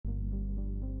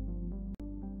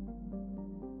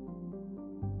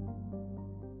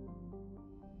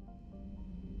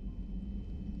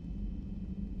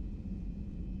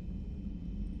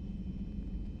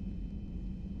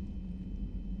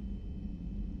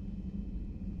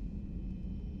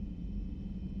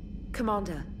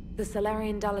Commander, the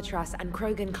Salarian Dalatras and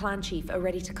Krogan clan chief are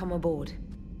ready to come aboard.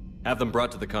 Have them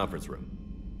brought to the conference room.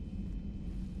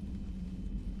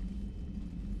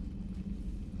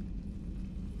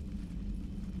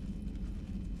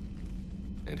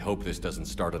 And hope this doesn't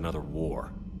start another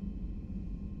war.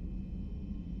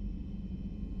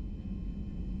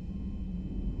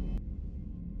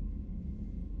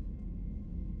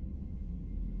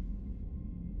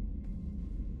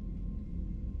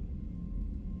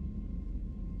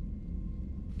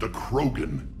 The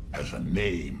Krogan has a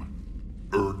name.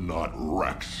 Urdnot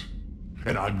Wrex.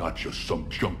 And I'm not just some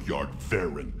junkyard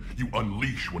Varen you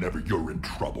unleash whenever you're in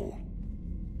trouble.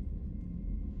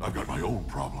 I've got my own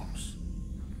problems.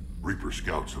 Reaper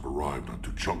scouts have arrived on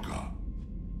Tuchanka.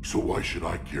 So why should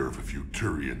I care if a few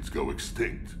Turians go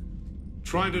extinct?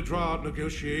 Trying to draw out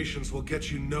negotiations will get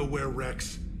you nowhere,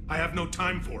 Wrex. I have no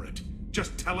time for it.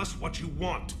 Just tell us what you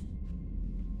want.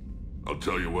 I'll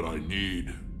tell you what I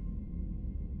need.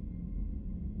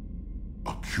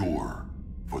 A cure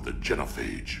for the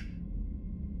genophage.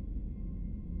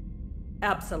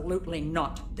 Absolutely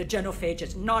not. The genophage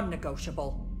is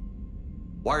non-negotiable.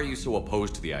 Why are you so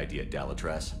opposed to the idea,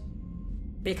 Dalatras?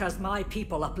 Because my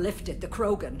people uplifted the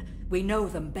Krogan. We know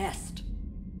them best.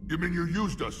 You mean you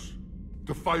used us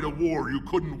to fight a war you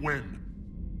couldn't win?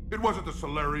 It wasn't the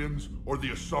Salarians, or the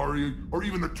Asari, or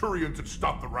even the Turians that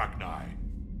stopped the Rachni.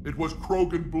 It was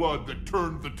Krogan blood that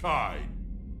turned the tide.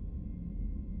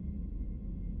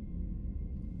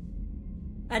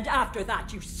 And after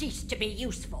that, you ceased to be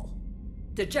useful.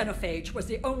 The genophage was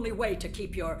the only way to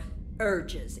keep your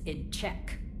urges in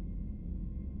check.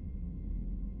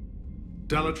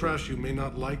 Dalatras, you may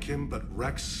not like him, but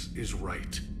Wrex is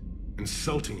right.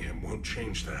 Insulting him won't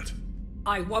change that.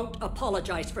 I won't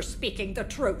apologize for speaking the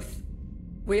truth.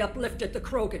 We uplifted the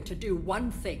Krogan to do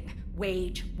one thing: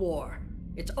 wage war.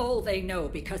 It's all they know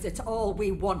because it's all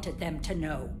we wanted them to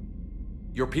know.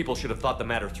 Your people should have thought the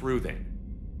matter through then.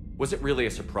 Was it really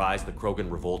a surprise the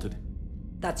Krogan revolted?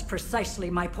 That's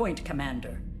precisely my point,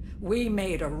 Commander. We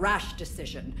made a rash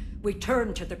decision. We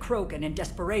turned to the Krogan in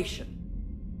desperation.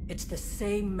 It's the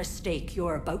same mistake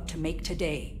you're about to make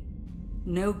today.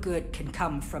 No good can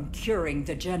come from curing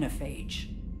the genophage.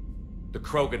 The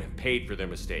Krogan have paid for their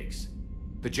mistakes.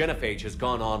 The genophage has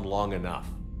gone on long enough.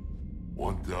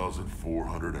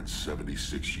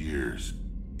 1,476 years,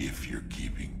 if you're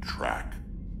keeping track.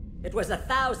 It was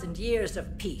 1,000 years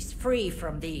of peace, free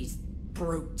from these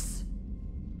brutes.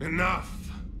 Enough!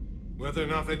 Whether or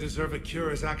not they deserve a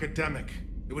cure is academic.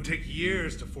 It would take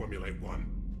years to formulate one.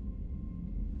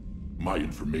 My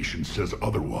information says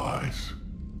otherwise.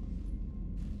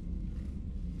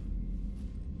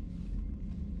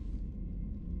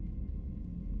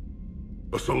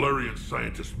 A Salarian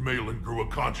scientist, Malin, grew a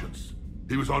conscience.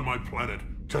 He was on my planet,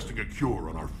 testing a cure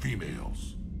on our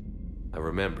females. I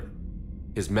remember.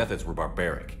 His methods were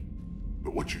barbaric.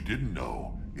 But what you didn't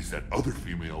know is that other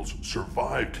females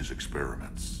survived his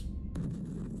experiments.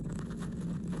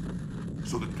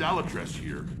 So the Dalatras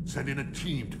here sent in a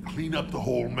team to clean up the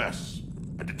whole mess,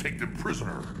 and to take them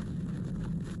prisoner.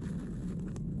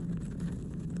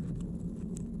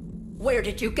 Where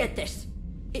did you get this?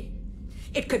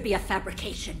 It could be a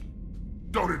fabrication.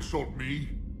 Don't insult me.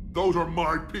 Those are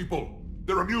my people.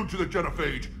 They're immune to the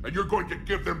genophage, and you're going to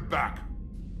give them back.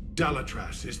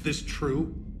 Dalatras, is this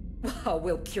true? How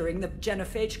will curing the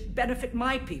genophage benefit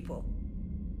my people?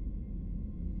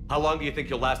 How long do you think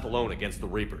you'll last alone against the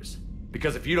Reapers?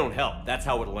 Because if you don't help, that's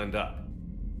how it'll end up.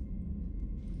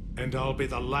 And I'll be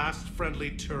the last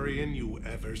friendly Turian you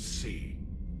ever see.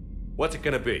 What's it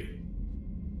gonna be?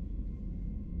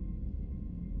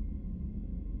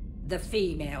 The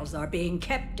females are being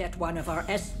kept at one of our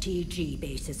STG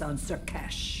bases on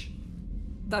Surkash.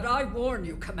 But I warn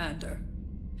you, Commander.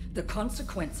 The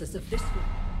consequences of this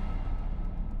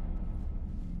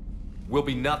will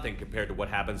be nothing compared to what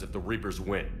happens if the Reapers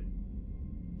win.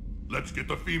 Let's get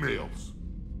the females.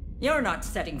 You're not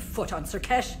setting foot on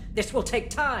Surkash. This will take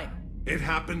time. It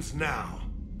happens now.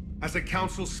 As a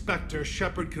Council Spectre,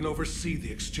 Shepard can oversee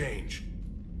the exchange.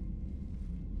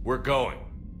 We're going.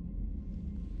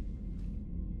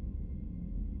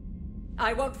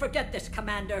 I won't forget this,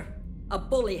 Commander. A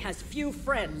bully has few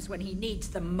friends when he needs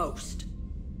them most.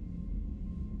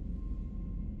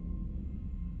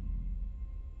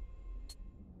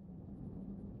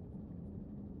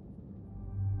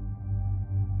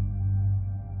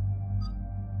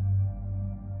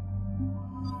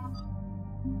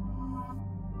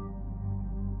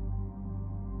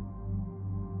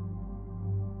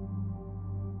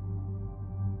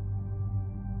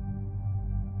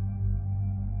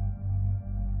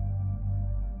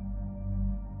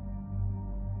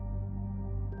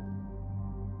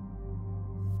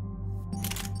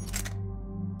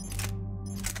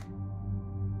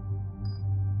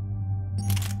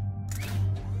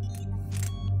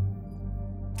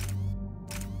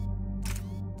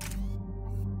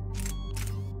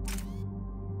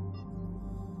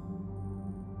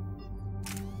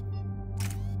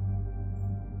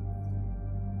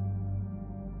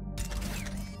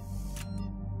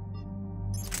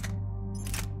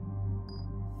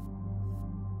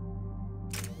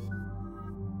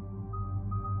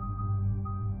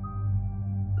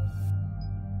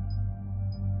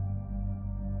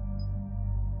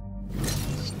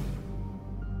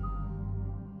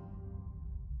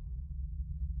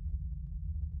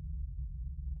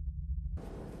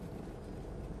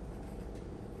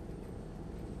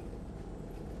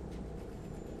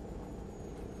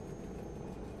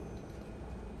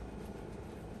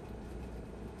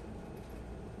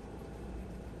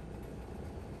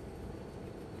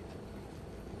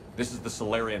 This is the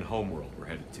Solarian homeworld we're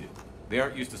headed to. They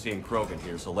aren't used to seeing Krogan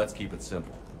here, so let's keep it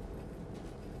simple.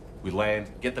 We land,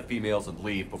 get the females, and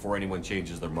leave before anyone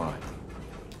changes their mind.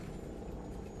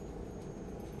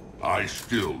 I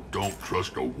still don't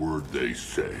trust a word they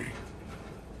say.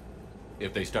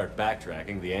 If they start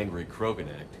backtracking, the angry Krogan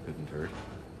act couldn't hurt.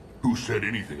 Who said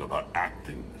anything about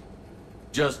acting?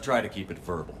 Just try to keep it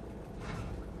verbal.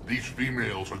 These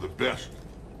females are the best,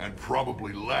 and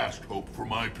probably last hope for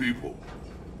my people.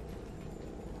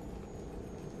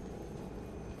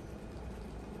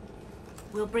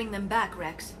 We'll bring them back,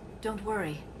 Wrex. Don't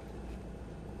worry.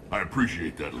 I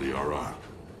appreciate that, Liara.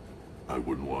 I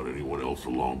wouldn't want anyone else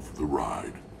along for the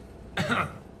ride.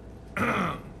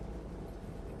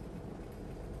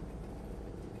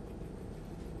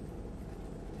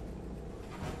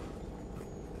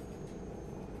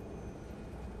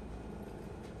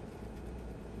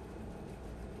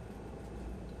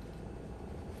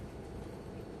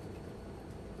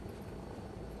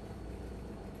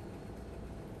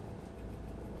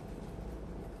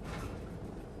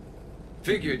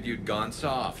 Figured you'd gone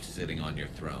soft, sitting on your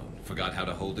throne. Forgot how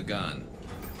to hold a gun.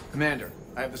 Commander,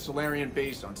 I have the Solarian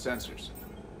base on sensors.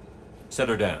 Set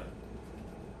her down.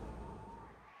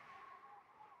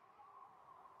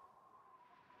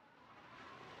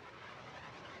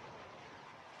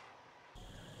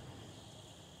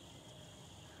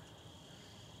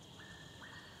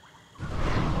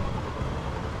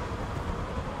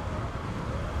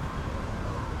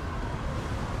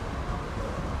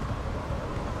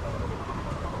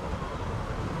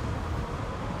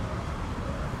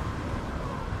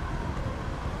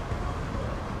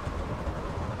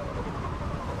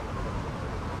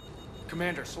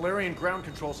 Commander, Solarian ground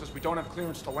control says we don't have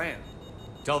clearance to land.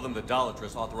 Tell them the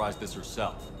Dalatrass authorized this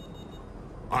herself.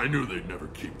 I knew they'd never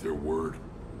keep their word.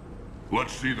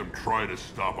 Let's see them try to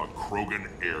stop a Krogan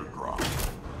airdrop.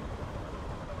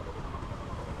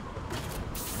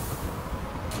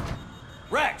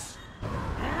 Wrex!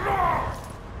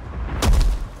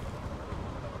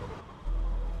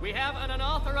 We have an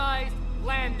unauthorized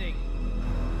landing.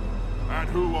 And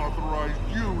who authorized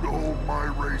you to hold my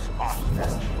race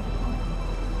hostage?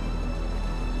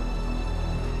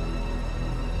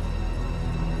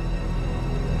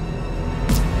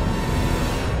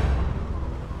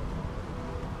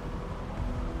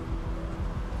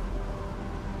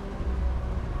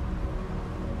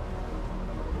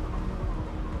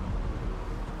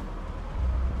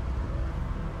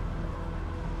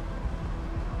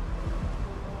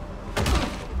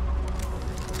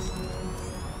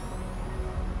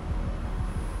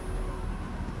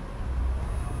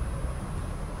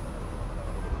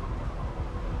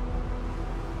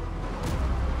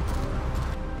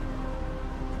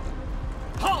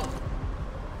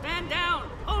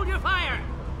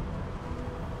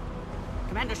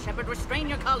 Commander Shepard, restrain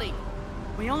your colleague.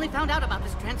 We only found out about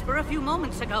this transfer a few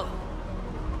moments ago.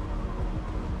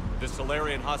 Does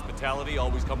Solarian hospitality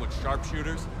always come with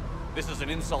sharpshooters? This is an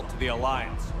insult to the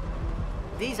Alliance.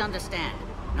 Please understand,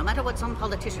 no matter what some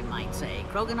politician might say,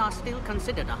 Krogan are still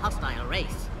considered a hostile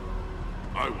race.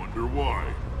 I wonder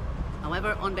why.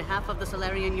 However, on behalf of the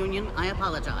Solarian Union, I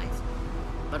apologize.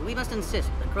 But we must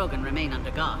insist that Krogan remain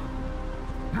under guard.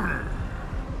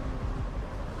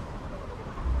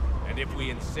 And if we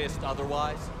insist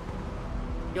otherwise?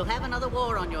 You'll have another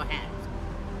war on your hands.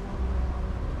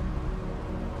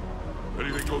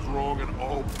 Anything goes wrong and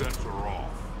all bets are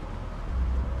off.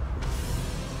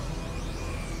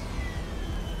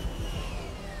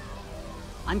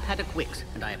 I'm Paddock Wicks,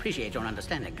 and I appreciate your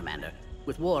understanding, Commander.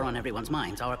 With war on everyone's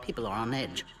minds, our people are on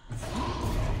edge.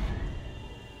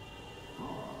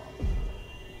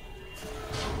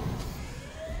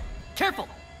 Careful!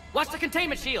 Watch the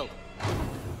containment shield!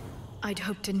 I'd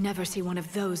hoped to never see one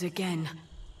of those again.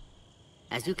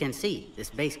 As you can see,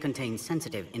 this base contains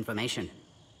sensitive information.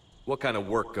 What kind of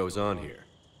work goes on here?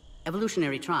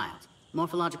 Evolutionary trials,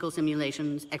 morphological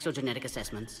simulations, exogenetic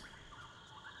assessments.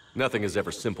 Nothing is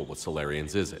ever simple with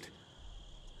Solarians, is it?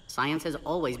 Science has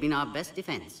always been our best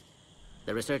defense.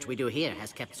 The research we do here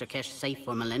has kept Surkesh safe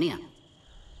for millennia.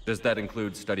 Does that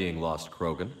include studying lost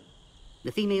Krogan?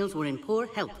 The females were in poor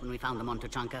health when we found them on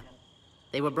Tuchanka.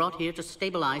 They were brought here to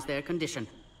stabilize their condition.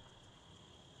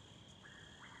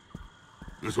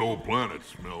 This whole planet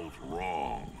smells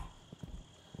wrong.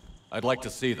 I'd like to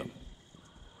see them.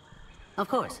 Of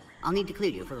course. I'll need to clear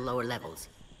you for the lower levels.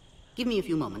 Give me a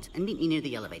few moments and meet me near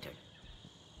the elevator.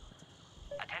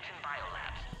 Attention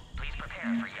biolabs. Please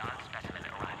prepare for yon specimen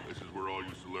arrival. This is where all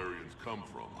you Solarians come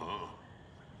from, huh?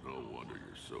 No wonder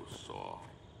you're so soft.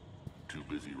 Too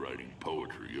busy writing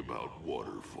poetry about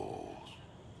waterfalls.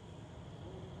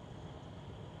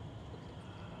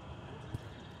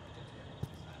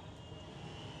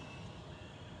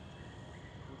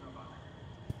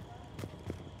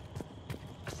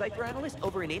 cipher analyst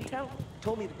over in Intel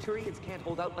told me the Turians can't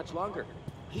hold out much longer.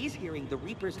 He's hearing the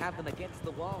Reapers have them against the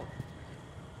wall.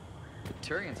 The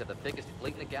Turians have the biggest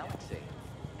fleet in the galaxy.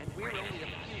 And we're only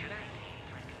a few men.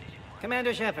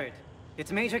 Commander Shepard,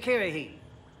 it's Major Kirahi.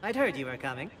 I'd heard you were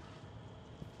coming.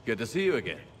 Good to see you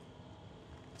again.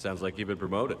 Sounds like you've been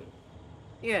promoted.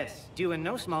 Yes, due in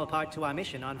no small part to our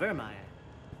mission on Vermeer.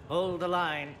 Hold the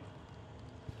line.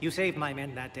 You saved my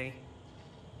men that day.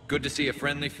 Good to see a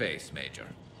friendly face, Major.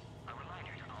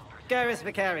 Garrus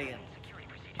Vicarian.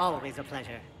 Always a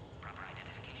pleasure.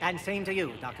 And same to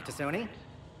you, Dr. Tassoni.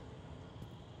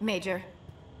 Major.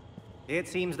 It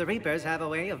seems the Reapers have a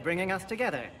way of bringing us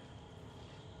together.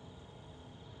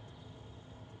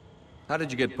 How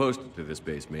did you get posted to this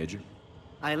base, Major?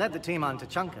 I led the team on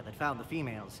Tuchanka that found the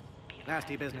females.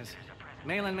 Nasty business.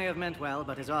 Malin may have meant well,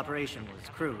 but his operation was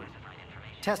crude.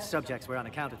 Test subjects were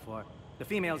unaccounted for. The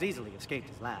females easily escaped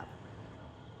his lab.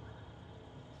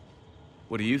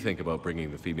 What do you think about bringing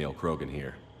the female Krogan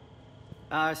here?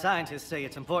 Our scientists say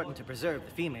it's important to preserve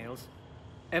the females.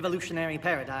 Evolutionary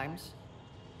paradigms.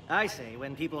 I say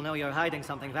when people know you're hiding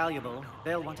something valuable,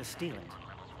 they'll want to steal it.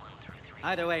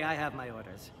 Either way, I have my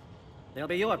orders. They'll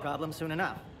be your problem soon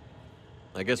enough.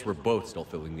 I guess we're both still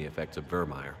feeling the effects of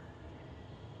Vermeer.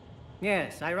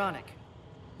 Yes, ironic.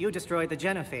 You destroyed the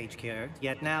genophage cure,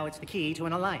 yet now it's the key to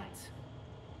an alliance.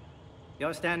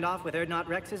 Your standoff with Urdnot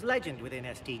Wrex is legend within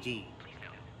STG.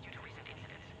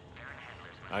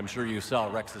 I'm sure you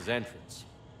saw Rex's entrance.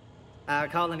 Our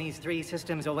colony's 3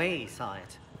 systems away saw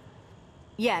it.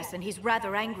 Yes, and he's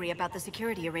rather angry about the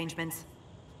security arrangements.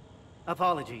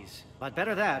 Apologies, but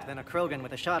better that than a Krogan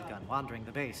with a shotgun wandering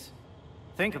the base.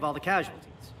 Think of all the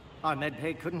casualties. Our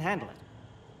medbay couldn't handle it.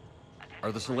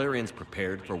 Are the Solarians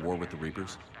prepared for war with the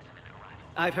Reapers?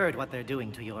 I've heard what they're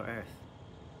doing to your Earth.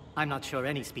 I'm not sure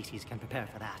any species can prepare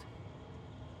for that.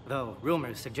 Though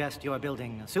rumors suggest you're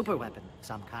building a superweapon of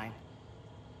some kind.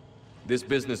 This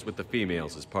business with the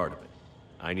females is part of it.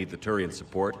 I need the Turian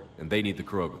support, and they need the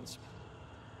Krogans.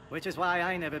 Which is why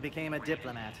I never became a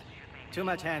diplomat. Too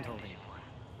much hand-holding.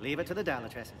 Leave it to the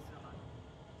Dalatresses.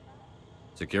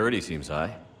 Security seems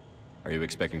high. Are you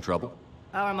expecting trouble?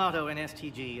 Our motto in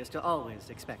STG is to always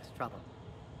expect trouble.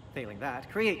 Failing that,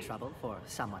 create trouble for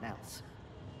someone else.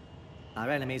 Our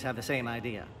enemies have the same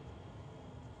idea.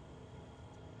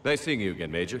 Nice seeing you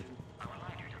again, Major.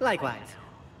 Likewise.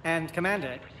 And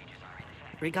Commander,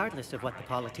 regardless of what the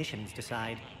politicians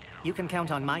decide, you can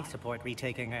count on my support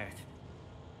retaking Earth.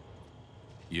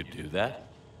 You'd do that?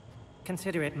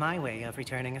 Consider it my way of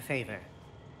returning a favor.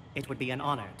 It would be an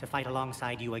honor to fight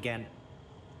alongside you again.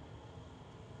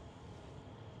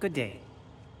 Good day.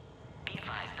 Be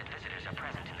advised that visitors are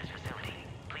present in this facility.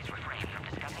 Please refrain from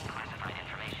discussing classified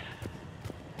information.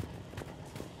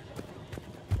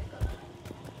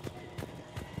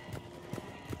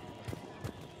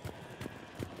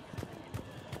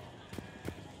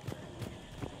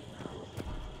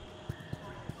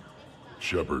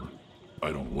 Shepard,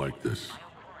 I don't like this.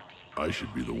 I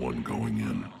should be the one going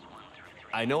in.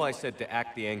 I know I said to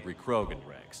act the angry Krogan,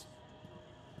 Wrex.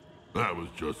 That was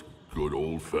just good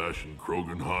old-fashioned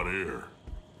Krogan hot air.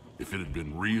 If it had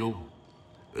been real,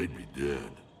 they'd be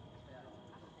dead.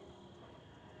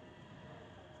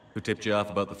 Who tipped you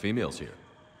off about the females here?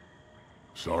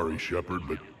 Sorry, Shepard,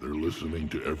 but they're listening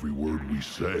to every word we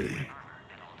say.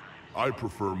 I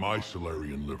prefer my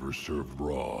Solarian liver served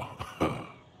raw.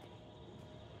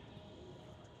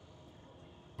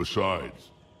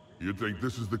 Besides, you'd think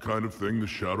this is the kind of thing the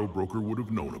Shadow Broker would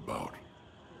have known about.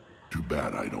 Too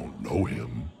bad I don't know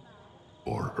him.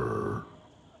 Or her.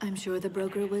 I'm sure the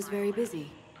broker was very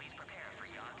busy.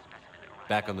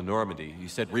 Back on the Normandy, you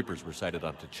said Reapers were sighted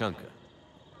on Tuchanka.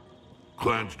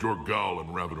 Clans Jorgal and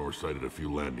Ravenor sighted a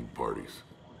few landing parties.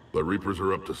 The Reapers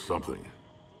are up to something.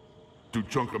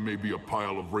 Tuchanka may be a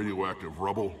pile of radioactive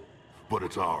rubble, but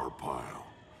it's our pile.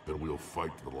 And we'll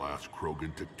fight to the last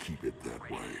Krogan to keep it that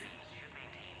way.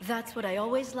 That's what I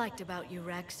always liked about you,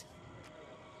 Wrex.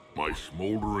 My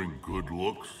smoldering good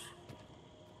looks?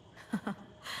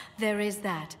 There is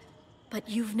that. But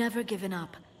you've never given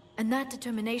up. And that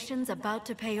determination's about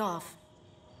to pay off.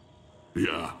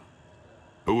 Yeah.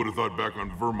 Who would have thought back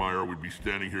on Vermeer we'd be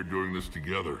standing here doing this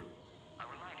together?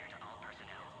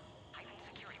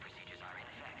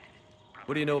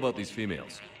 What do you know about these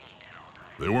females?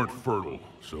 They weren't fertile,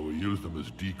 so we used them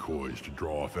as decoys to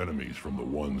draw off enemies from the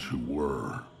ones who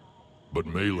were. But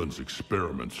Malin's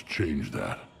experiments changed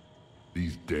that.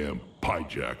 These damn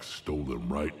pyjacks stole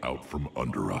them right out from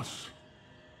under us.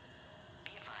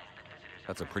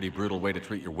 That's a pretty brutal way to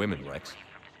treat your women, Wrex.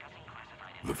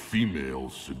 The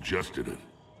females suggested it.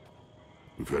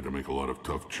 We've had to make a lot of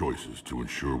tough choices to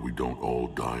ensure we don't all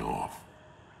die off.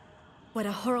 What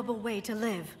a horrible way to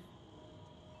live.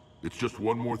 It's just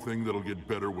one more thing that'll get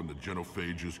better when the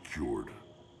genophage is cured.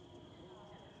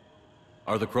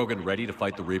 Are the Krogan ready to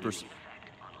fight the Reapers?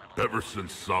 Ever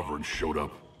since Sovereign showed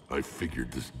up, I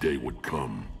figured this day would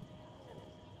come.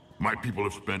 My people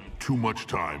have spent too much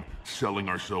time selling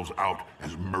ourselves out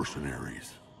as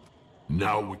mercenaries.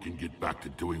 Now we can get back to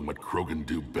doing what Krogan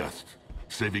do best,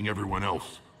 saving everyone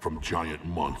else from giant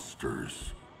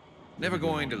monsters. Never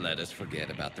going to let us forget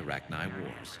about the Rachni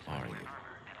Wars, are you?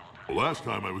 The last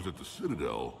time I was at the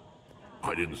Citadel,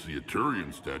 I didn't see a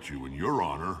Turian statue in your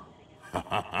honor.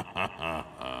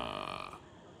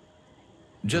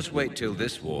 Just wait till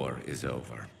this war is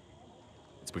over.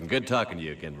 It's been good talking to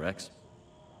you again, Wrex.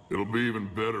 It'll be even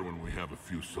better when we have a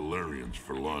few Solarians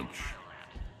for lunch.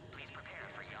 Please prepare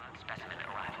for yacht specimen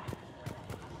arrival.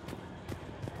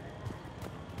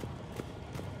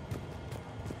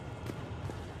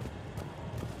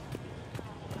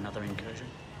 Another incursion?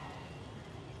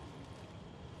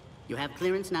 You have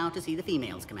clearance now to see the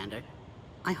females, Commander.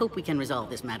 I hope we can resolve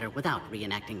this matter without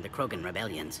reenacting the Krogan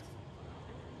rebellions.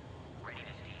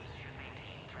 Readiness teams should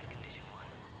maintain threat condition 1.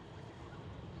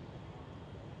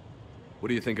 What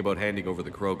do you think about handing over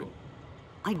the Krogan?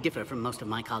 I differ from most of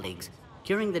my colleagues.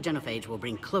 Curing the genophage will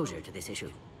bring closure to this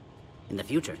issue. In the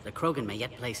future, the Krogan may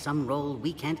yet play some role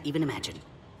we can't even imagine.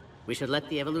 We should let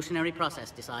the evolutionary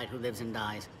process decide who lives and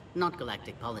dies, not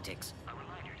galactic politics.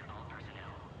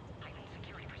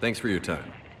 Thanks for your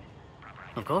time.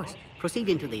 Of course. Proceed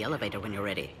into the elevator when you're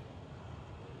ready.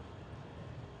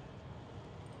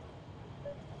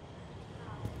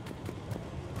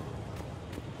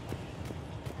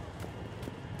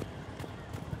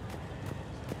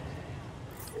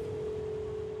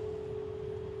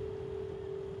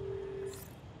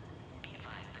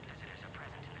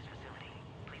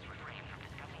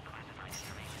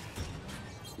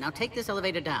 Now take this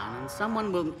elevator down, and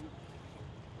someone will...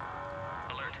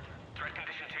 Alert. Threat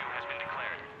condition 2 has been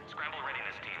declared. Scramble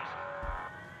readiness teams.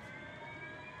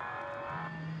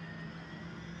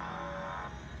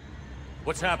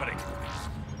 What's happening?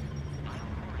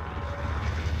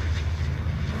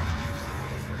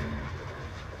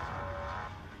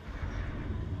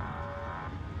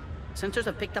 Sensors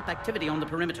have picked up activity on the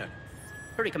perimeter.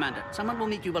 Hurry, Commander. Someone will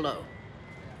meet you below.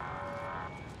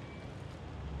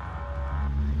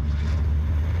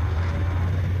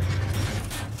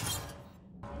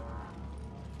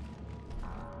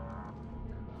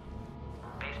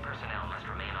 Base personnel must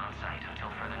remain on site until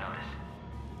further notice.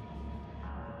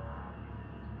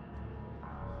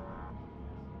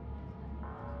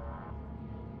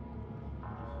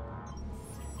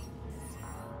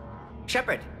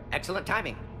 Shepard, excellent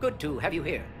timing. Good to have you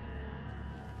here.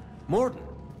 Morden.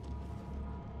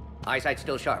 Eyesight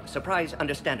still sharp. Surprise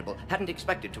understandable. Hadn't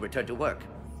expected to return to work.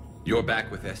 You're back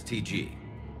with STG.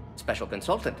 Special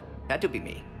consultant. Had to be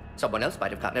me. Someone else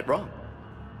might have gotten it wrong.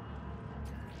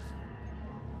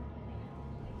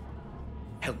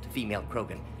 Helped female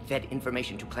Krogan. Fed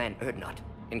information to Clan Urdnot.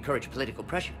 Encouraged political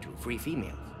pressure to free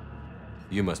females.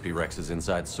 You must be Rex's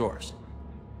inside source.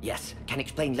 Yes, can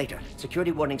explain later.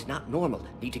 Security warnings not normal.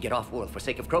 Need to get off-world for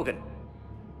sake of Krogan.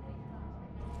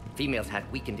 Females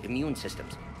had weakened immune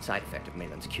systems. Side effect of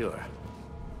Malin's cure.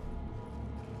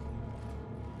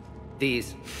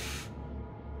 These...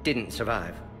 didn't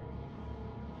survive.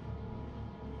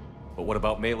 But what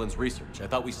about Malin's research? I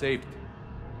thought we saved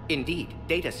it. Indeed,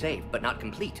 data saved, but not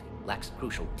complete. Lacks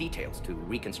crucial details to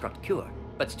reconstruct cure,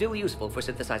 but still useful for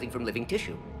synthesizing from living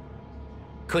tissue.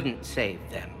 Couldn't save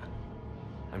them.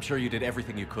 I'm sure you did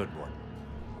everything you could, Morden.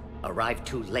 Arrived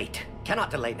too late. Cannot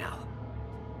delay now.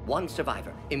 One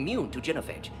survivor, immune to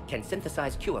genophage, can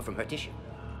synthesize cure from her tissue.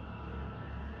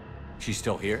 She's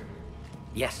still here?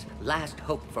 Yes, last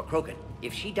hope for Krogan.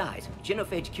 If she dies,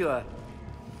 genophage cure...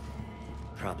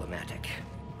 problematic.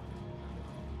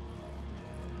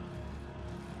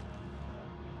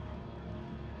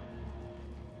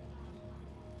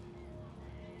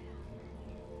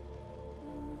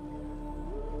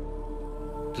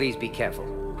 Please be careful.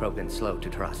 Krogan's slow to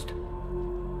trust.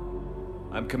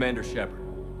 I'm Commander Shepard,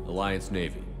 Alliance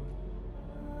Navy.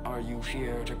 Are you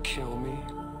here to kill me?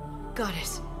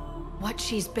 Goddess, what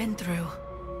she's been through.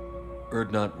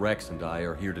 Urdnot, Wrex, and I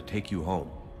are here to take you home.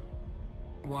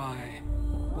 Why?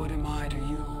 What am I to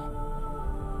you?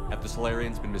 Have the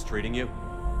Solarians been mistreating you?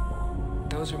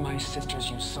 Those are my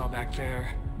sisters you saw back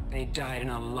there. They died in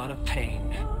a lot of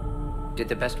pain. Did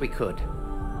the best we could.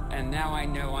 And now I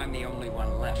know I'm the only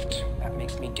one left. That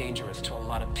makes me dangerous to a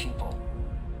lot of people.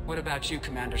 What about you,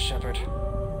 Commander Shepard?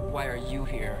 Why are you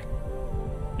here?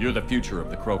 You're the future of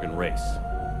the Krogan race.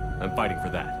 I'm fighting for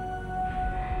that.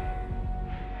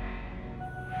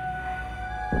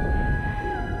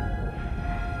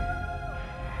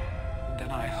 Then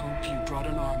I hope you brought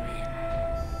an army.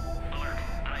 Alert.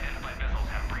 Unidentified vessels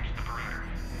have breached the perimeter.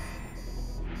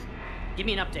 Give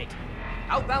me an update.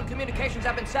 Outbound communications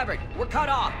have been severed. We're cut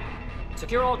off.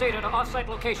 Secure all data to off-site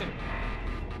location.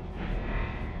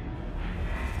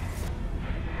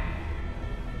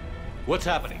 What's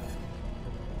happening?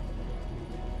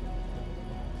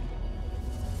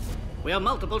 We have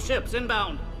multiple ships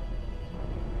inbound.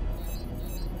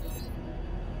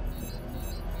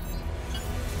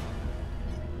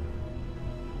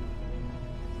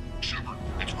 Shepard,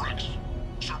 it's Wrex.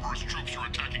 Cerberus troops are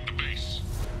attacking the base.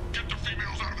 Get the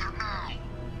females out of there now!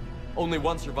 Only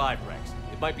one survived, Wrex.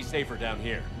 It might be safer down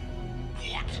here.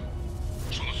 What?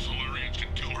 So the Solarians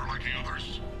can kill her like the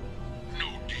others? No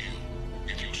deal.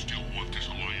 If you still want this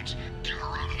alliance, get her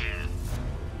out of there.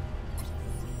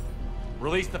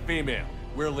 Release the female.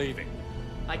 We're leaving.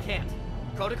 I can't.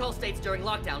 Protocol states during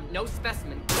lockdown, no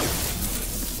specimen.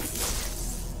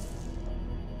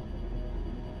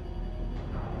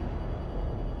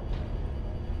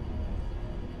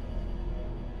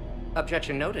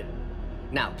 Objection noted.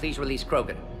 Now, please release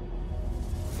Krogan.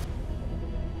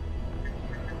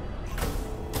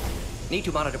 Need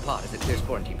to monitor pod as it clears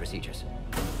quarantine procedures.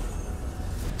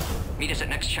 Meet us at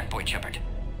next checkpoint, Shepard.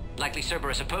 Likely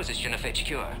Cerberus opposes genophage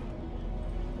cure.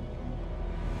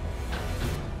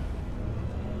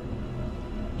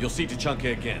 You'll see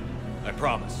Tuchanka again. I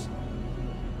promise.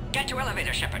 Get to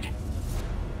elevator, Shepard.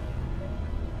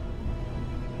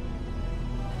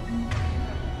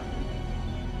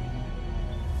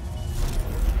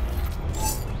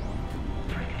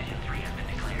 Condition 3 has been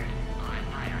declared. Live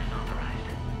fire is authorized.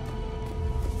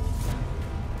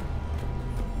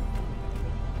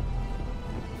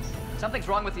 Something's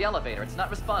wrong with the elevator. It's not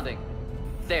responding.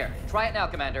 There. Try it now,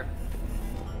 Commander.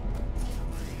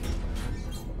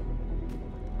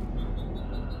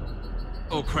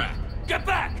 Oh crap! Get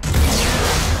back!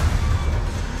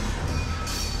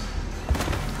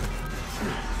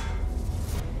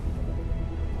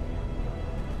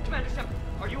 Commander Shepard,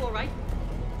 are you all right?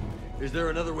 Is there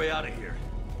another way out of here?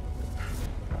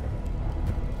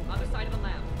 Other side of the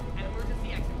lab. An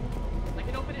emergency exit. I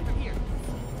can open it from here.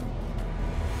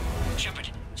 Shepard,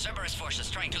 Cerberus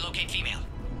forces trying to locate female.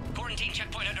 Quarantine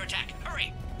checkpoint under attack.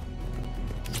 Hurry!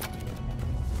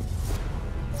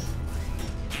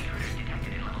 Intruders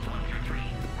detected in levels 1 through 3.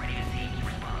 Ready to see.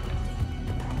 Respond.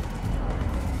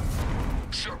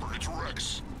 Shepard, it's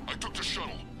Wrex. I took the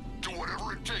shuttle. Do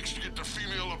whatever it takes to get the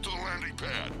female up to the landing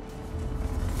pad.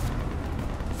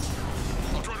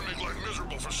 I'll try to make life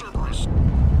miserable for Cerberus.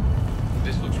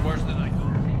 This looks worse than I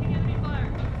thought. Taking enemy fire.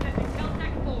 Sending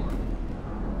Caltech 4.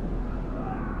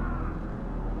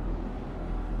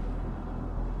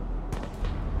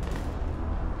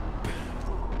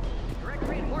 Direct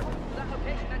reinforcements to that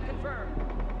location and confirmed.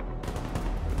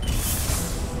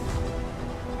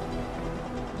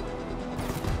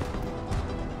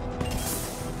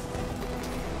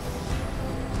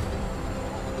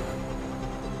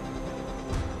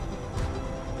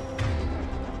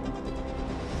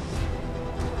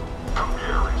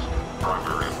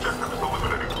 Primary objective is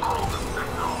eliminating the Krogan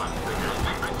signal and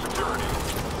escaping security.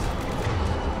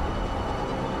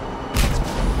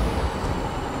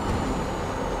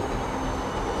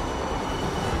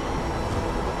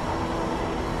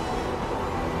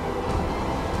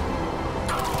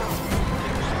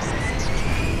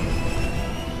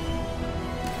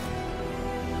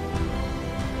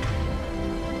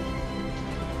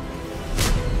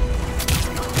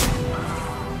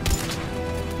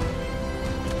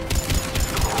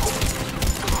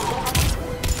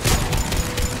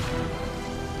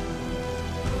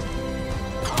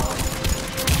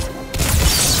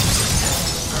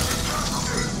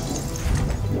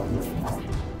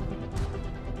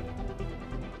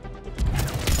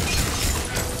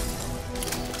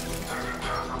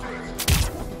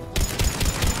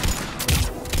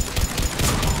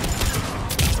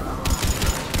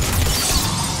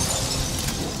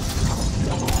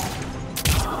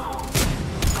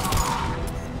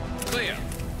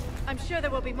 I'm sure there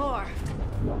will be more.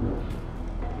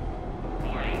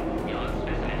 Warning. Your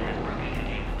specimen has broken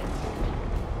containment.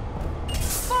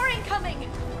 More incoming!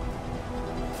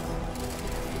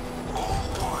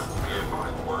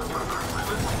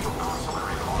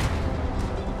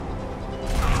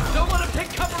 Don't let him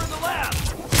take cover in the lab!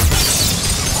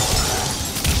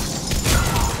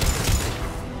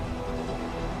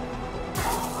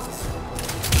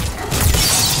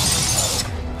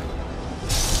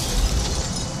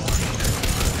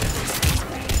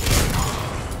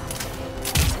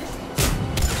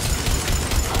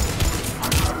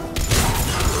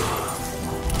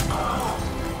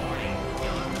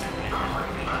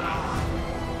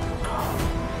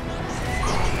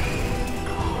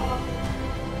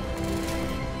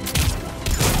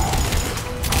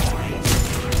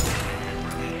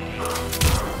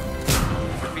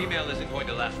 female isn't going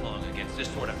to last long against this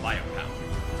sort of firepower.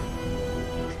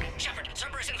 Shepard,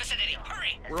 Cerberus in vicinity.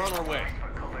 Hurry! We're on our way.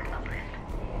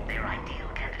 They are ideal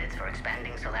candidates for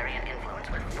expanding Solarian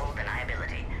influence with full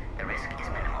deniability. The risk is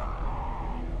minimal.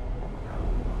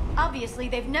 Obviously,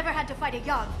 they've never had to fight a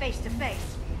Yogg face to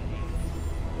face.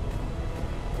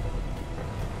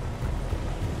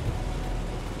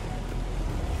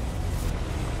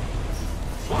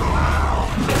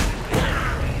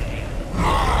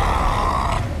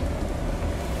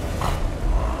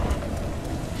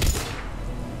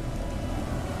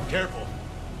 Careful.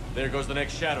 There goes the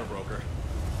next Shadow Broker.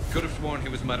 Could have sworn he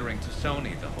was muttering to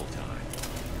Sony the whole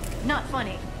time. Not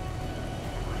funny.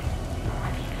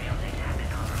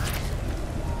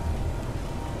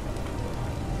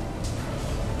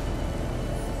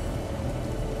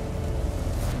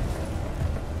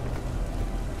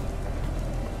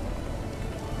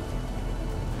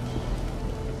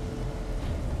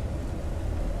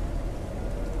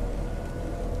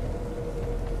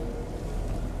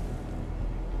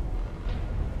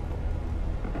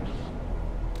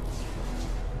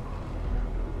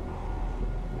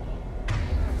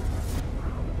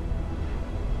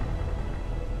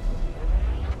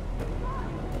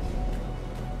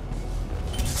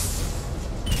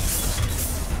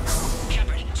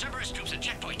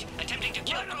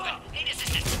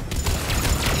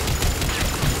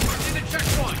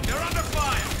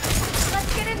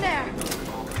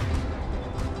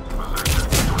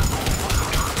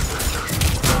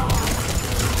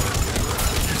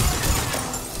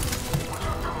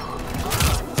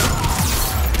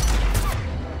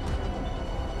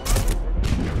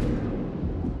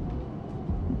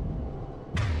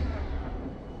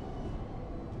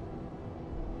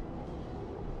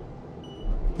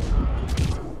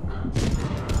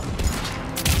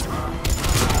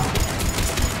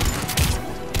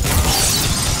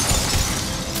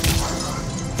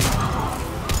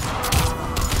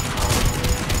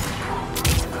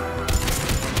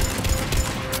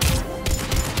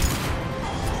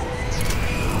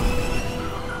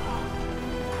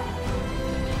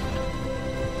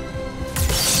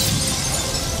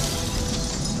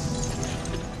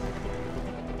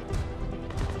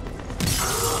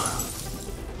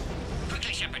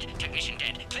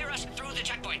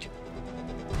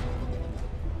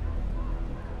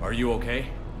 Are you okay?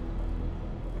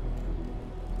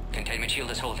 Containment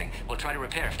shield is holding. We'll try to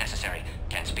repair if necessary.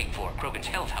 Can't speak for Krogan's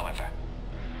health, however.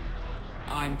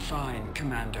 I'm fine,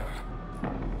 Commander.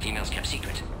 Females kept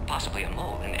secret. Possibly a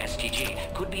mole in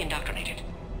STG. Could be indoctrinated.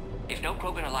 If no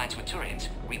Krogan aligns with Turians,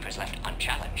 Reaper's left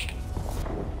unchallenged.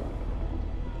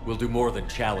 We'll do more than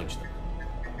challenge them.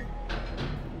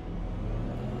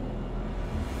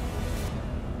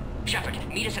 Shepard,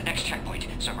 meet us at next checkpoint.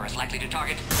 Cerberus likely to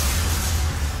target...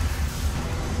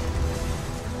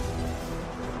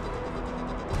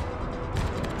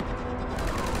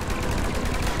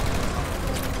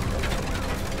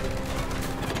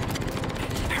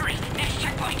 Hurry! Next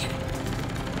checkpoint!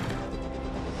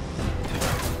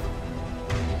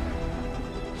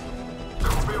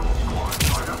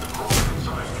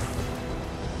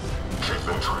 She's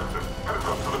in transit. Headed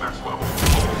up to the next level.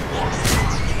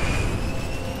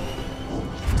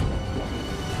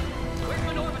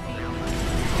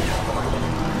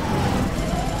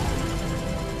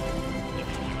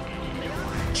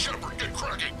 Shepard, get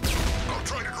cracking. I'll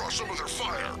try to draw some of their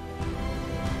fire.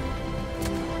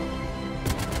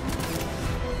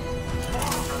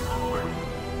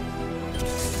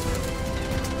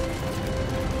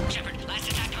 Shepard, last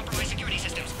attack compromised security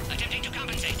systems. Attempting to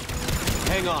compensate.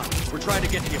 Hang on. We're trying to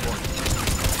get to you, boy.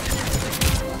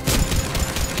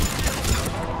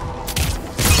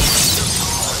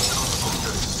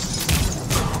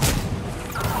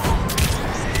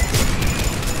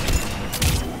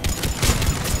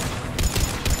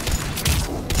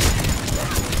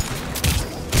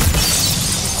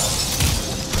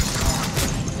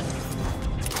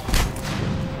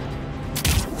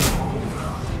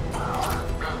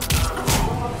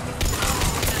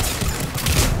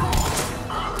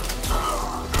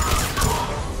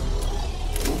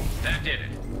 That did it.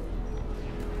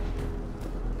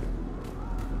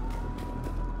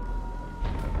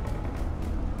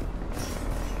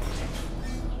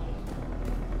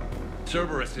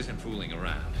 Cerberus isn't fooling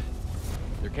around.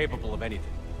 They're capable of anything.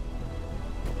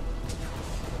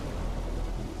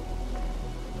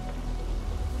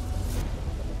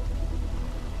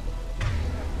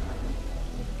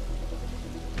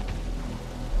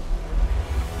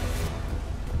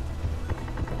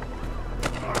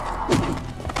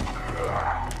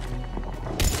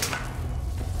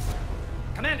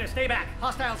 Commander, stay back.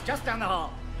 Hostiles just down the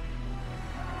hall.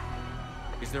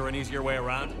 Is there an easier way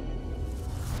around?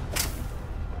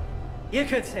 You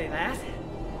could say that.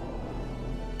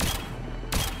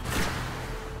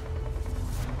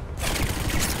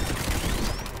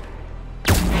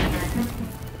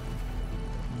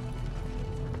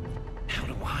 How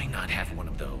do I not have one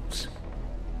of those?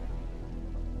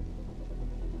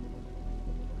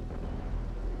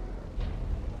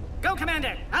 Go,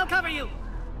 Commander! I'll cover you!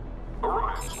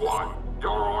 Orion Squad,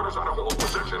 your orders are to hold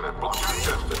position and block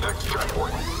access to next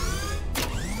checkpoint.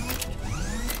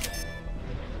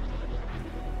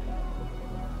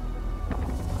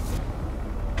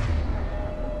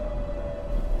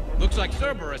 Looks like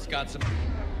Cerberus got some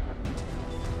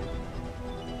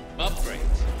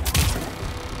upgrades.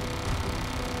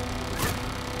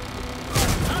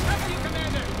 I'll cover you,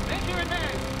 Commander! Make your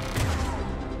advance!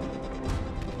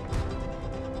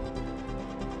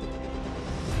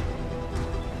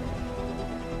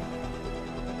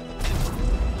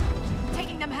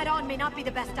 Taking them head-on may not be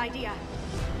the best idea.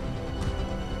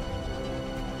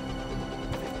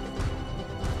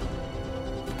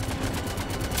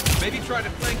 Maybe try to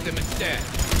flank them instead.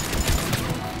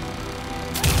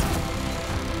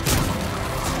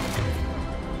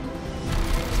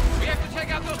 We have to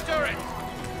take out those turrets!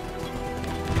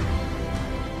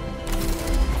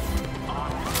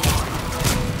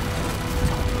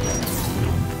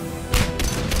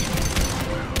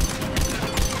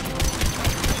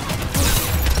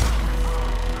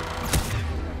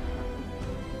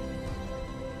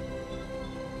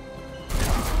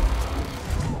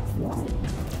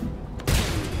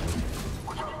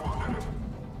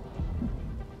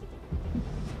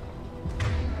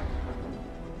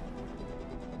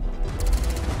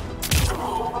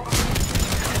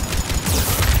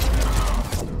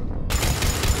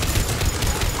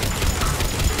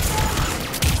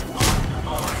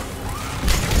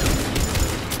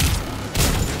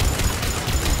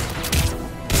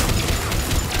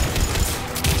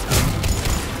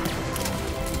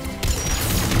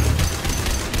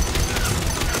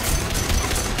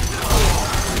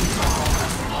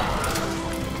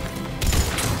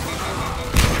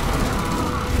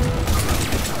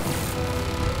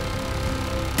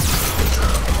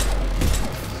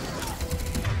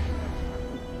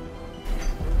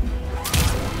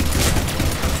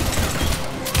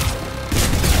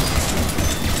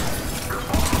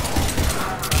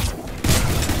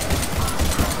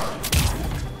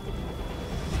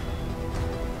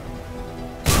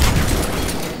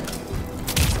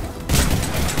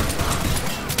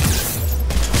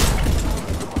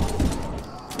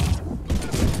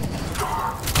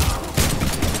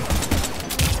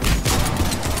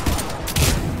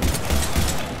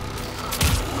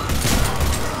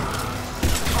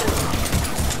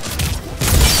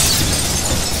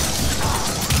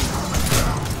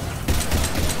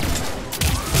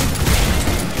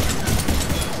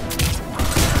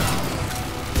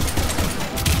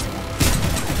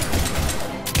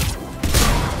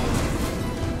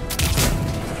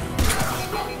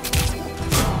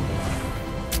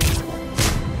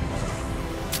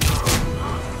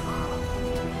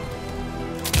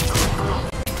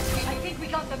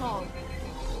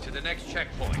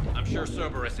 Checkpoint. I'm sure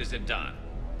Cerberus isn't done.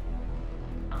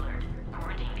 Alert.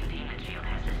 Quarantine containment shield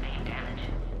has sustained damage.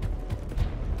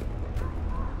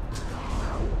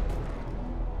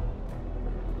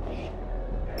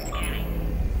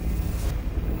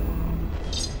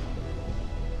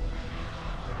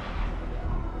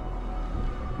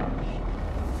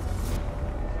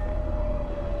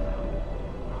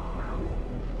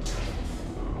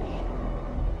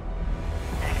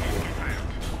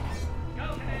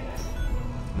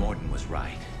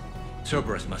 Right.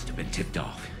 Cerberus must have been tipped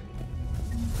off.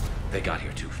 They got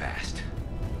here too fast.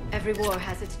 Every war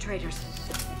has its traitors.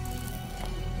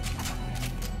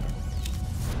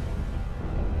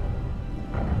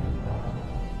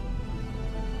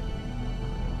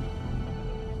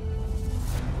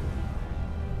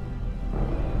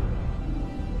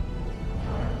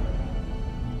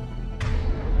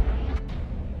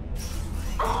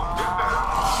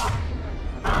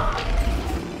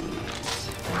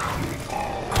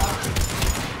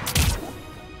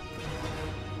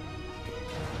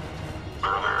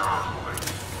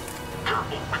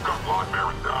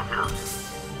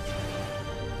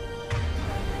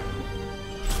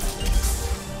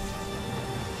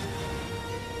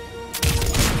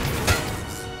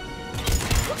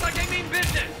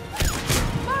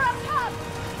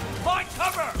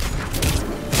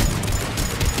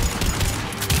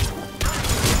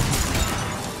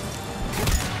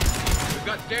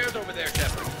 Stairs over there,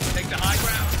 Shepard. Take the high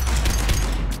ground.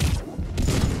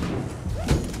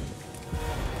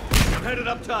 I'm headed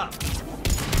up top.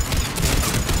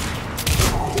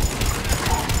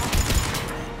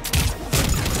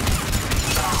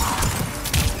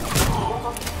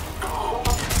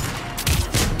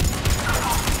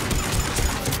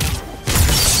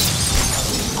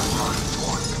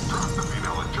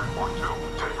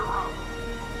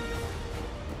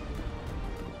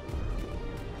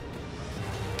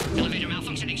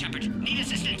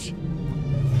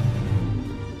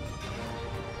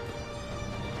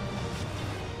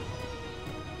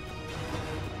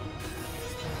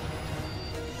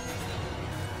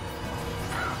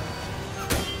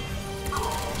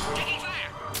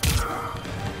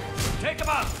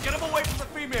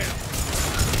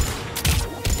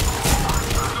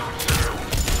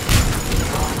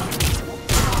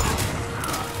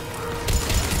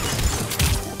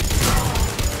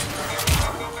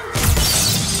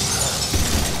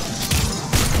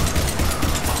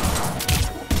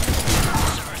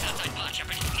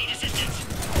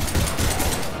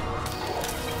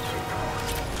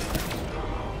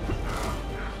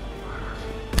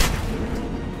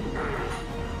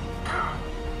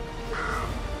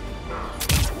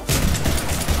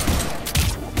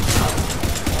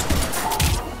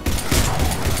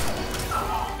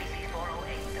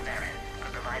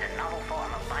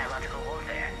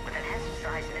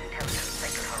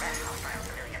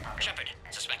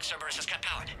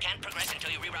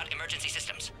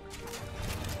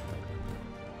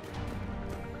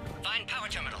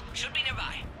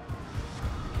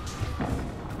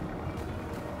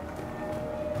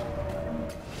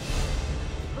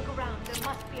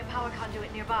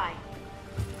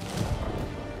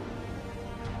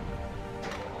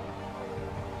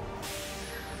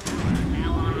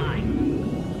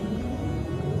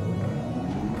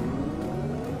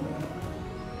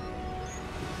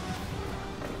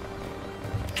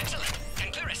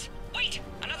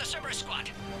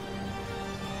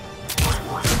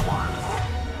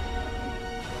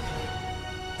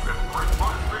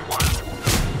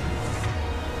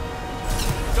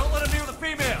 Don't let him near the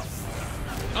female!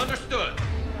 Understood.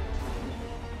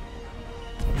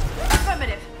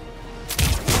 Affirmative.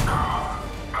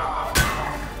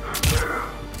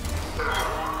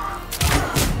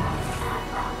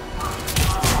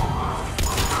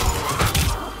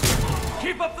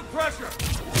 Keep up the pressure!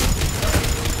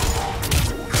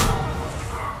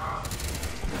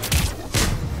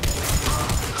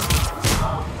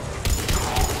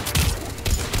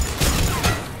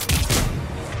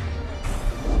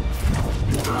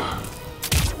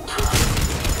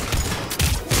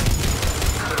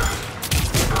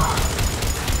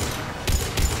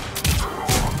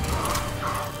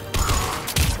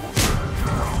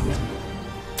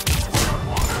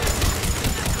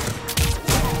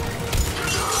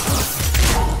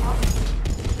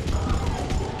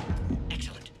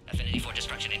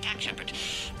 Shepard.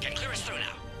 Can clear us through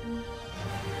now.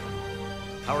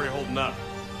 How are you holding up?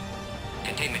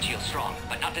 Containment shield strong,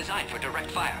 but not designed for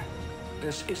direct fire.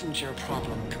 This isn't your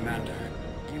problem, Commander.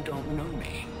 You don't know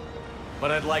me. But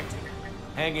I'd like to.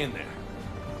 Hang in there.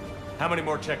 How many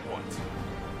more checkpoints?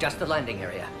 Just the landing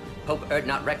area. Hope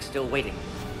Erdnot Wrex still waiting.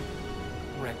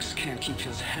 Wrex can't keep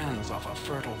his hands off a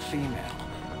fertile female.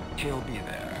 He'll be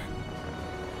there.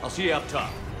 I'll see you up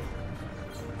top.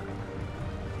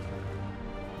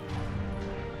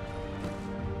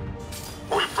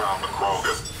 We found the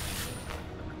Krogan.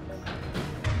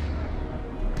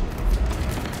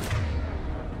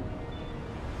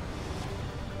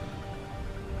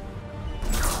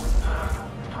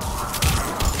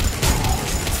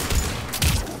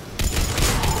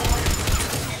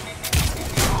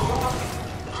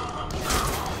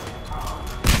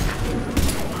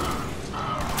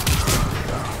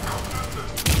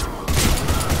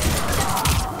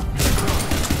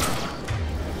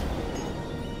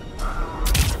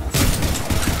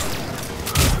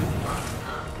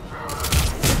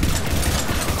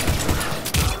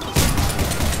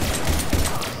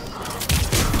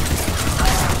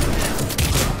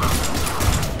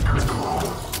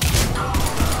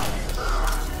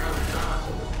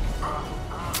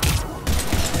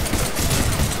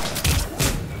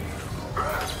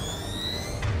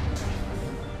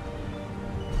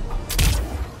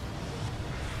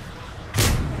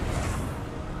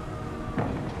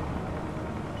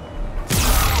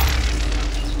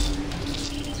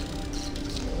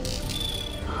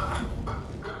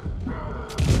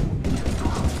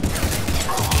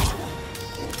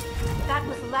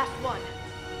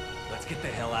 Let's get the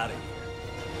hell out of here.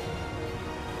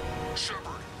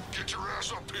 Shepard, get your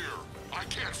ass up here. I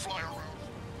can't fly around.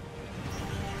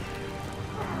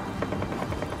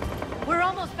 We're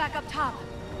almost back up top.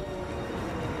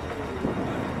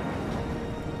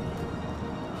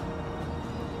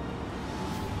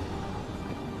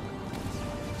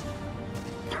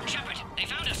 Shepard, they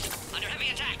found us. Under heavy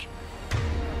attack.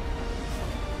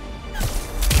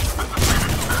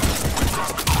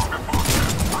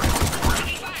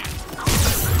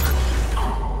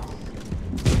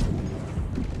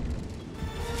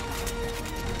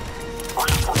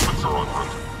 Reinforcements are en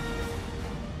route.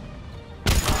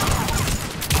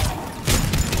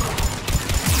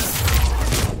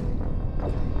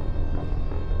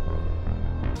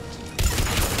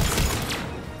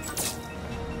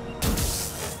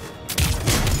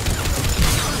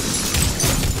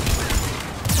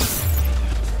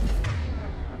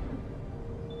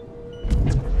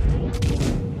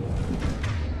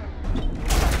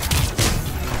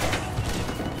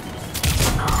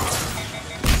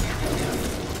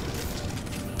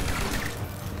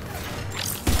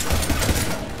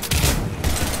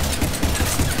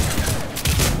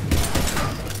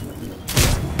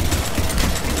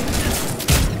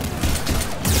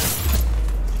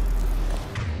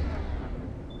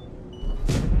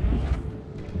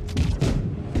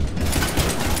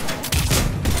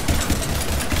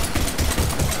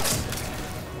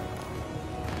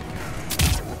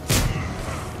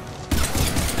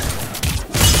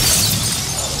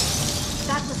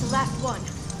 Last one.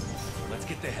 Let's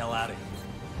get the hell out of here.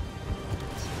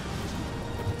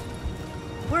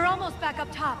 We're almost back up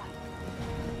top.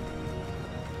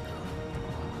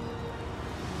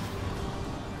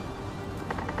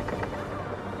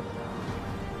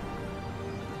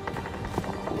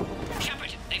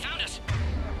 Shepard, they found us.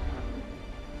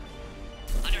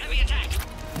 Under heavy attack.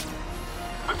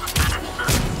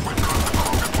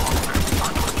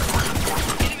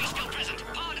 Enemy still present.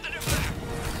 Pod under fire.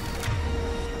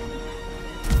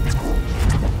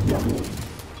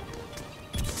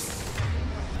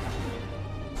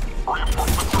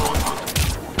 Reinforcements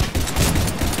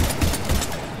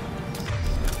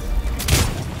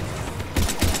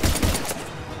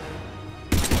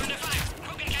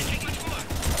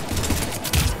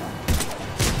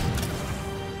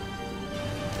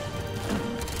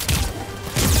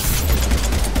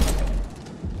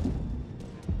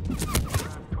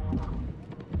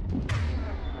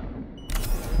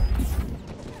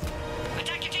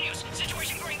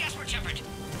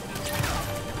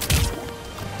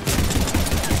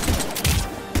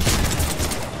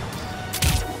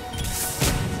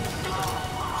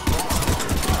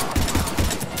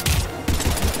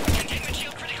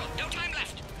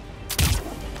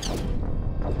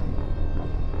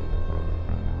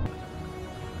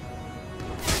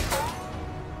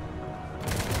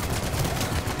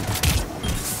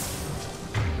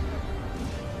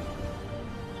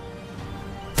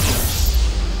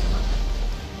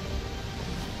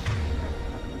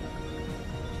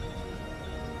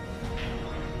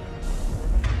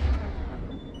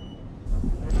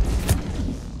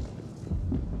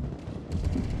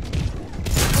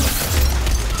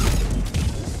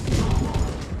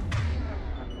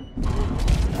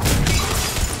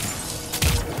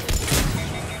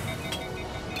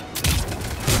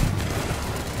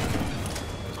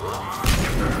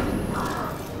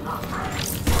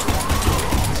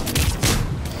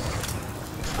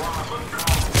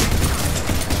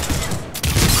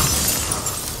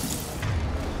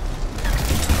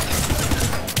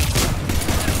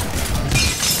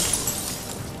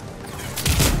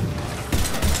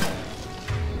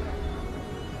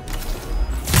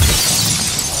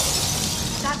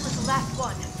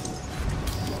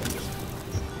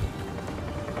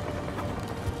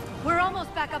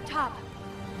Back up top.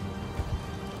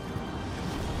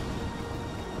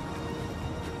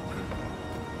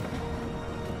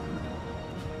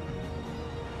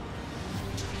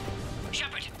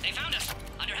 Shepard, they found us.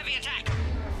 Under heavy attack.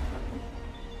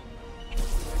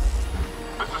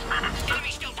 Enemy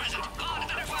still present. God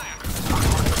is under fire.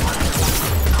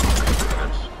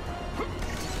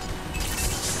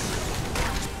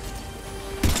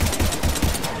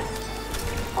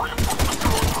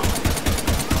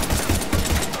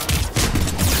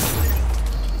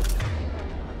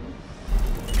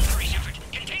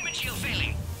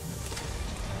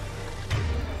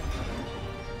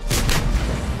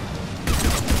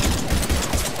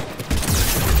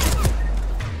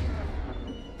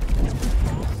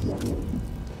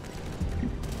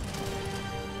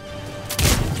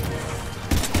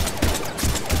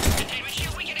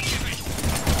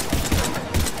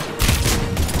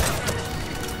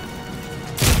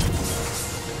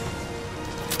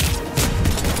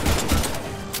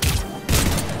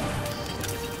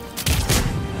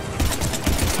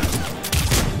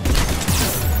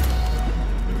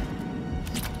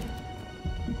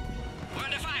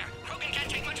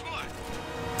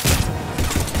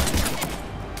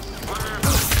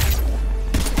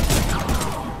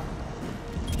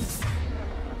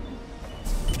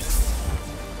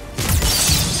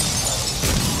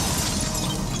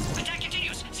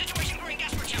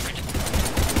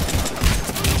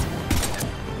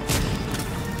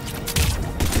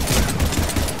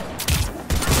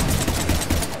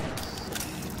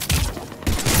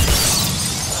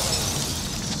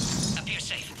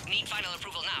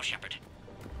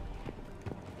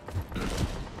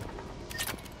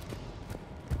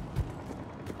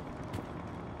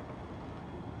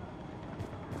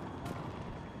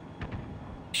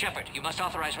 Shepard, you must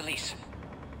authorize release.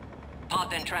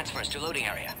 Pod then transfers to loading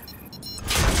area.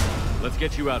 Let's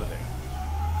get you out of there.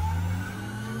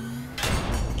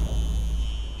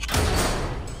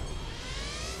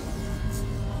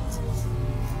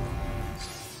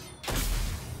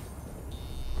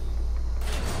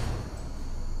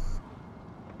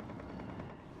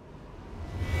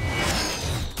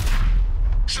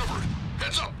 Shepard,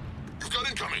 heads up! You've got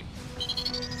incoming!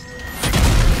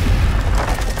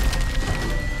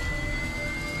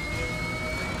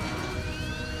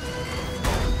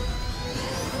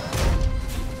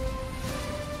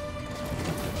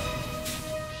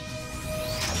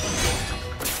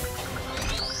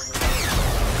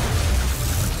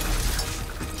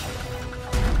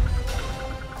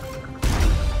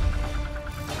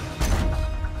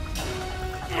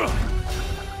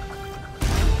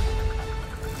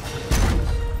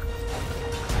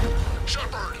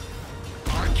 Shepard!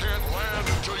 I can't land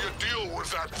until you deal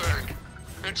with that thing.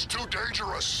 It's too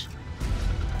dangerous.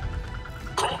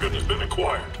 Krogan has been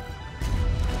acquired.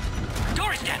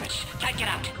 Door is damaged. Can't get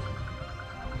out.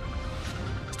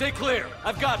 Stay clear.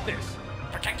 I've got this.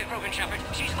 Protect the Krogan, Shepard.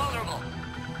 She's vulnerable.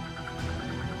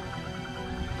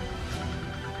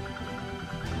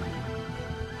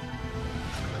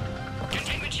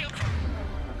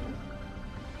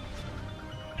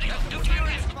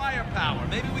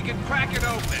 crack it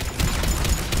open!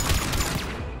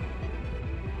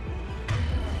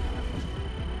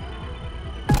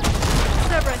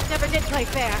 Cerberus never did play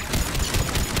fair.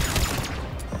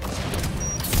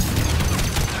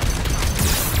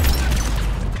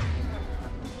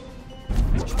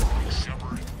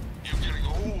 Shepard, you getting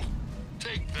old?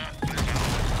 Take that thing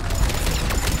out.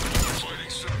 Fighting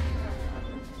Shepard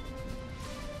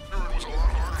was a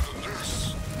lot harder than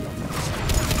this.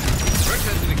 Wrex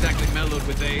hasn't exactly mellowed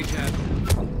with age, has he?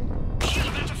 Shield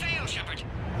about to fail, Shepard.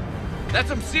 That's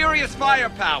some serious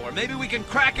firepower. Maybe we can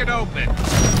crack it open.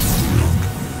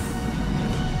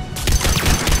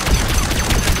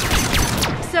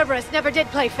 Cerberus never did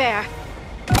play fair.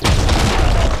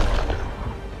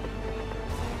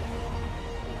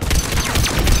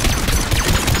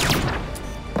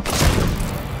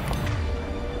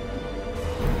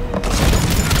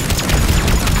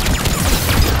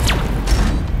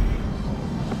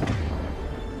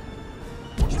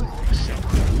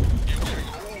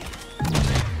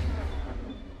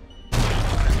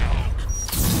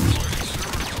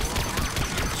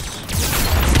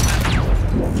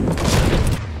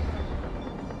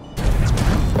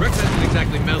 Wrex hasn't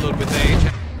exactly mellowed with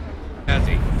age, has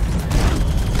he?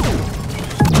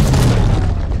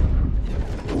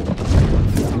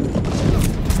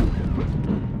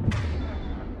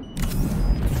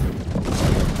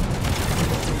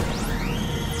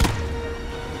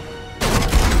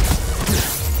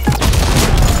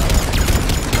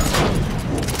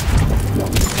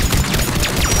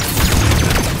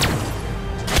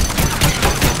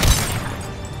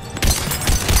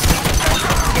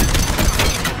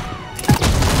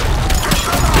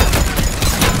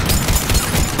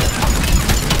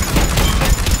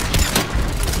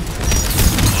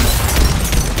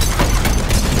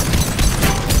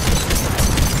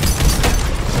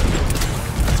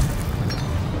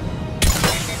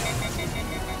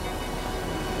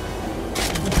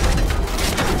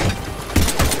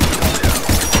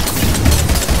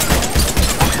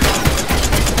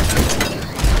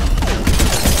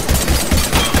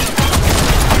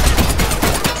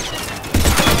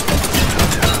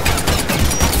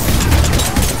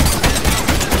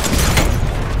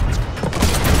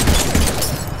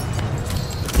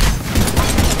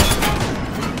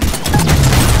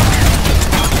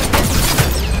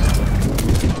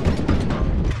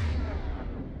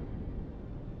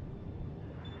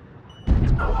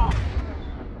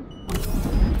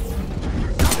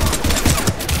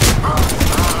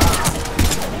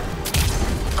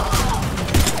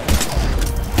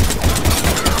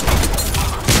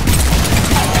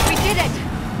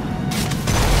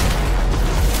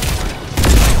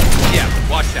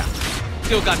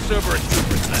 Still got Cerberus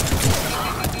troopers left.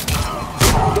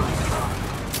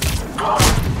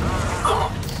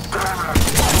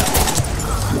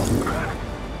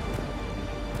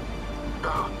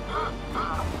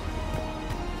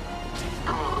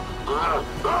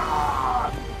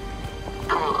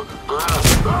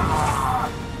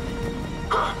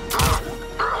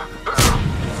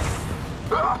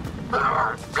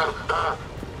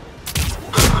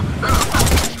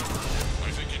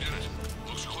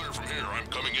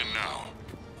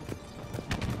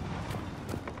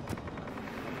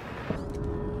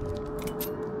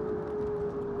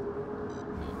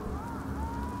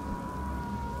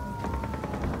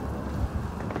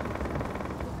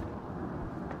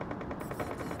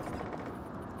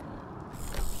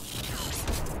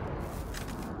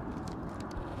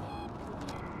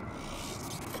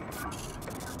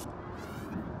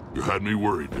 You had me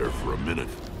worried there for a minute.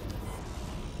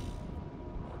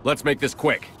 Let's make this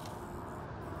quick.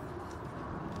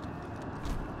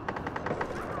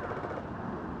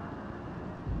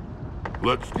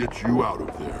 Let's get you out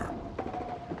of there.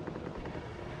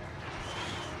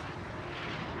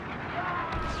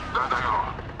 There they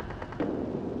are.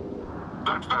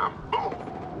 That's them. Move.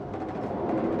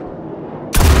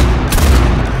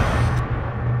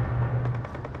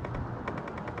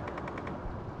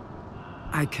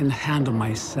 I can handle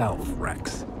myself,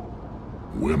 Wrex.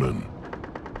 Women.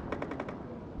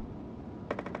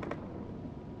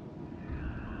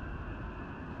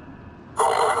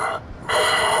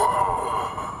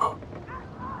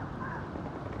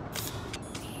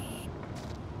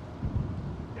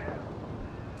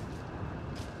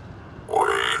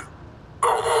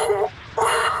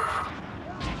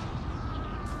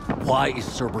 Why is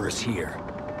Cerberus here?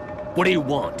 What do you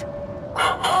want?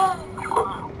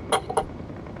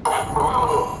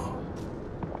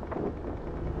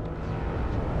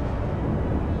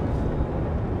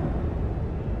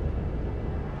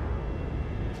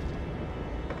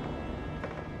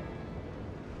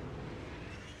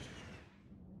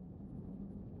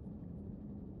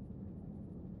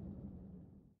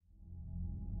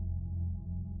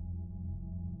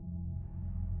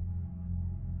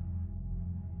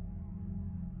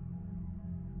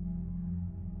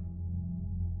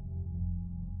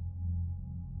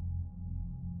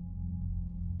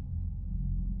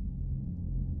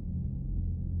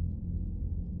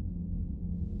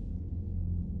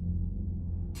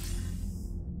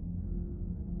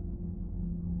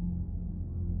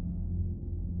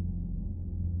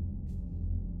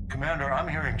 Commander, I'm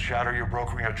hearing chatter you're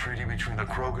brokering a treaty between the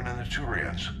Krogan and the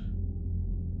Turians.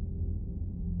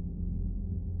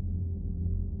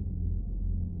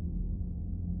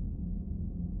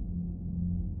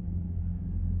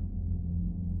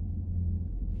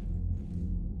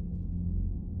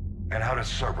 And how did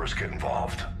Cerberus get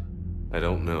involved? I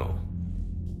don't know.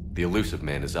 The Elusive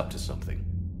Man is up to something.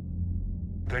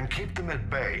 Then keep them at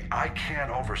bay. I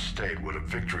can't overstate what a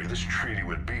victory this treaty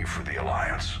would be for the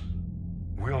Alliance.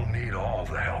 We'll need all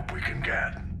the help we can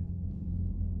get.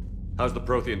 How's the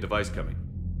Prothean device coming?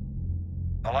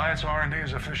 Alliance R&D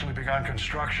has officially begun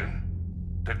construction.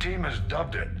 The team has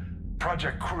dubbed it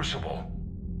Project Crucible.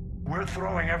 We're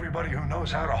throwing everybody who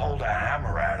knows how to hold a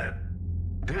hammer at it.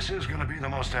 This is going to be the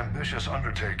most ambitious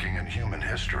undertaking in human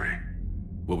history.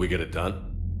 Will we get it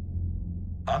done?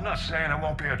 I'm not saying it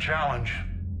won't be a challenge,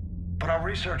 but our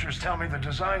researchers tell me the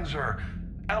designs are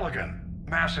elegant,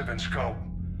 massive in scope,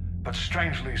 but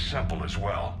strangely simple as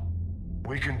well.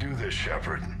 We can do this,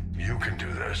 Shepard. You can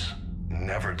do this.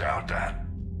 Never doubt that.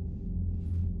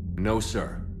 No,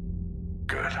 sir.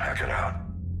 Good. Hack it out.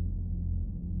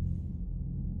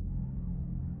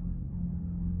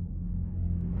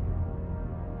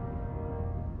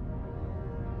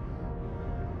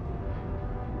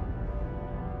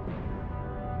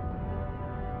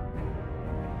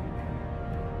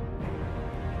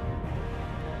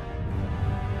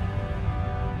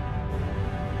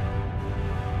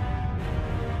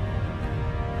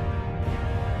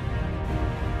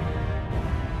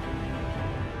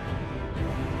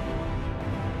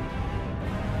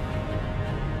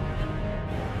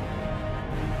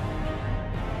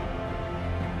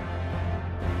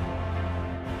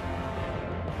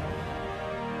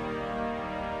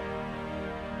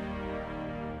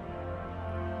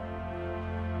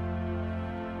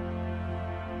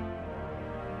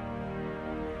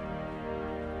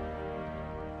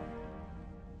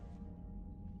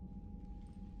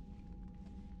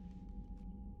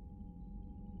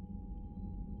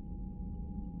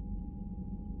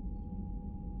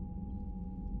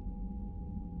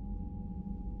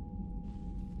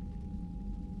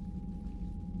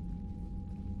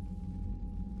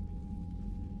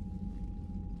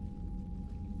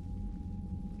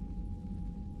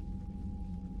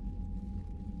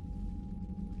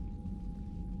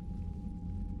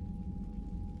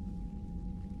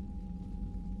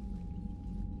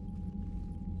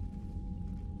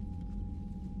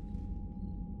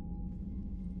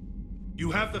 You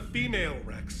have the female,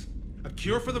 Wrex. A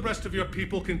cure for the rest of your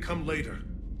people can come later.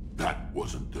 That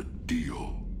wasn't the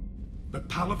deal. But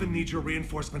Palaven needs your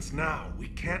reinforcements now. We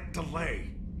can't delay.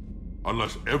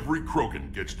 Unless every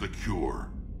Krogan gets the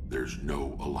cure, there's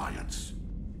no alliance.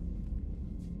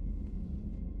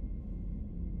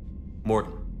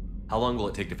 Mordin, how long will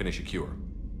it take to finish a cure?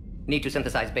 Need to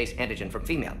synthesize base antigen from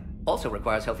female. Also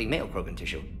requires healthy male Krogan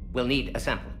tissue. We'll need a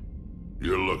sample.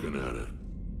 You're looking at it.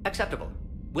 Acceptable.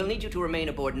 We'll need you to remain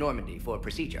aboard Normandy for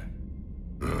procedure.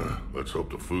 Let's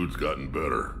hope the food's gotten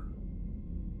better.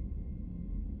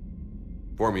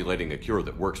 Formulating a cure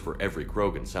that works for every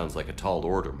Krogan sounds like a tall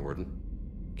order, Mordin.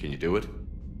 Can you do it?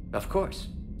 Of course.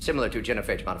 Similar to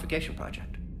Genophage modification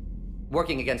project.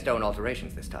 Working against own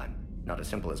alterations this time. Not as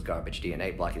simple as garbage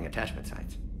DNA blocking attachment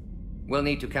sites. We'll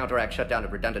need to counteract shutdown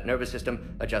of redundant nervous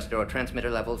system, adjust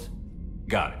neurotransmitter levels.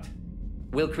 Got it.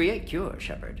 We'll create cure,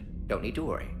 Shepard. Don't need to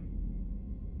worry.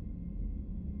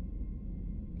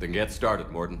 Then get started,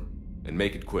 Mordin. And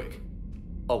make it quick.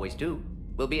 Always do.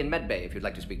 We'll be in medbay if you'd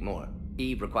like to speak more.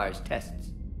 Eve requires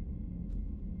tests.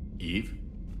 Eve?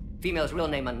 Female's real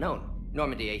name unknown.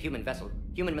 Normandy, a human vessel.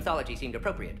 Human mythology seemed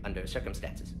appropriate under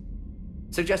circumstances.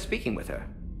 Suggest speaking with her.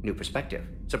 New perspective.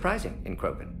 Surprising in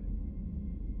Krogan.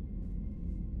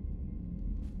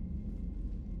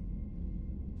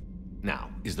 Now,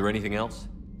 is there anything else?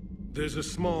 There's a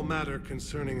small matter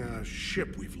concerning a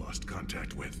ship we've lost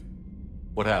contact with.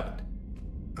 What happened?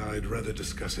 I'd rather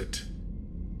discuss it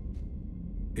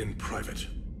in private.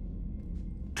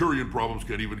 Turian problems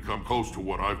can't even come close to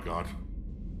what I've got.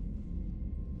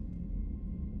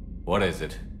 What is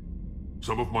it?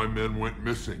 Some of my men went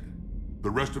missing. The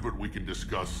rest of it we can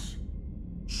discuss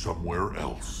somewhere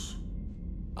else.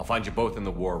 I'll find you both in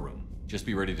the war room. Just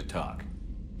be ready to talk.